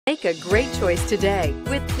Make a great choice today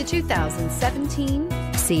with the 2017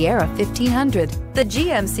 Sierra 1500. The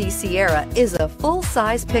GMC Sierra is a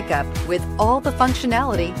full-size pickup with all the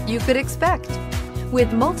functionality you could expect.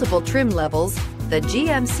 With multiple trim levels, the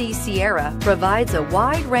GMC Sierra provides a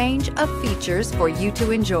wide range of features for you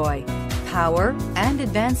to enjoy. Power and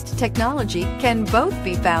advanced technology can both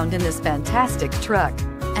be found in this fantastic truck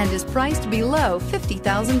and is priced below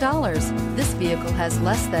 $50,000. This vehicle has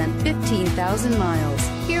less than 15,000 miles.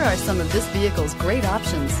 Here are some of this vehicle's great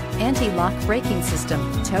options: anti-lock braking system,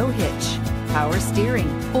 tow hitch, power steering,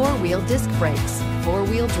 four-wheel disc brakes,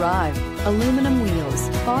 four-wheel drive, aluminum wheels,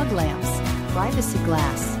 fog lamps, privacy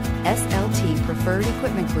glass, SLT preferred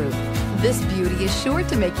equipment group. This beauty is sure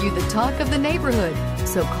to make you the talk of the neighborhood.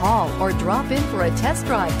 So call or drop in for a test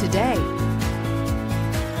drive today.